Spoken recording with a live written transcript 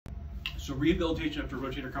So rehabilitation after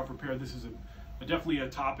rotator cuff repair, this is definitely a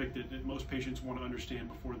topic that most patients want to understand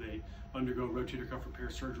before they undergo rotator cuff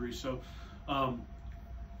repair surgery. So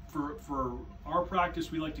for our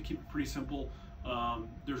practice, we like to keep it pretty simple.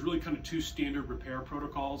 There's really kind of two standard repair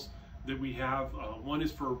protocols that we have. One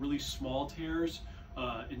is for really small tears.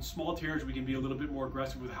 In small tears, we can be a little bit more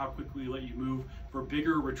aggressive with how quickly we let you move. For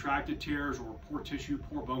bigger retracted tears or poor tissue,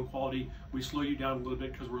 poor bone quality, we slow you down a little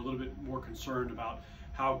bit because we're a little bit more concerned about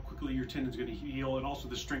how quickly your tendon is going to heal and also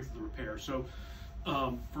the strength of the repair. So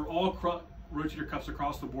for all rotator cuffs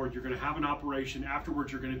across the board, you're going to have an operation.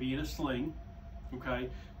 Afterwards, you're going to be in a sling. Okay.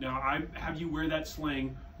 Now, I have you wear that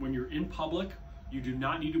sling when you're in public. You do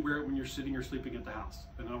not need to wear it when you're sitting or sleeping at the house.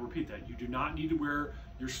 And I'll repeat that. You do not need to wear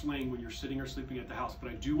your sling when you're sitting or sleeping at the house,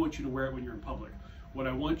 but I do want you to wear it when you're in public. What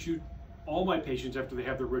I want you, all my patients after they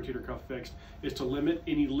have their rotator cuff fixed, is to limit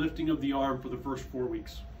any lifting of the arm for the first 4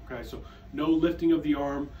 weeks. Okay, so no lifting of the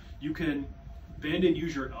arm. You can bend and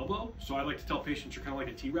use your elbow. So I like to tell patients you're kind of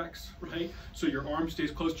like a T-Rex, right? So your arm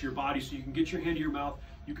stays close to your body so you can get your hand to your mouth.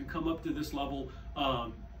 You can come up to this level.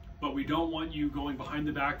 But we don't want you going behind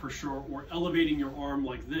the back for sure or elevating your arm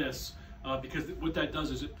like this because what that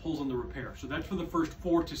does is it pulls on the repair. So that's for the first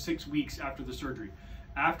 4 to 6 weeks after the surgery.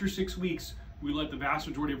 After 6 weeks, we let the vast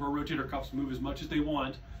majority of our rotator cuffs move as much as they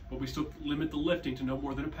want, but we still limit the lifting to no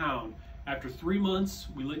more than a pound. After 3 months,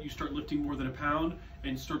 we let you start lifting more than a pound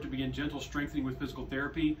and start to begin gentle strengthening with physical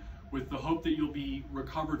therapy with the hope that you'll be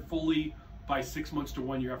recovered fully by 6 months to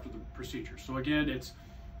 1 year after the procedure. So again, it's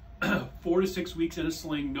 4 to 6 weeks in a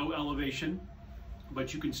sling, no elevation,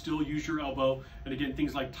 but you can still use your elbow. And again,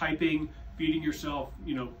 things like typing, feeding yourself,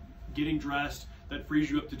 getting dressed, that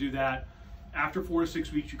frees you up to do that. After 4 to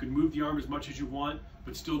 6 weeks, you can move the arm as much as you want,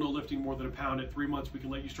 but still no lifting more than a pound. At 3 months, we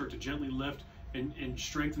can let you start to gently lift and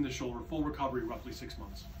strengthen the shoulder. Full recovery, roughly 6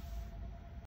 months.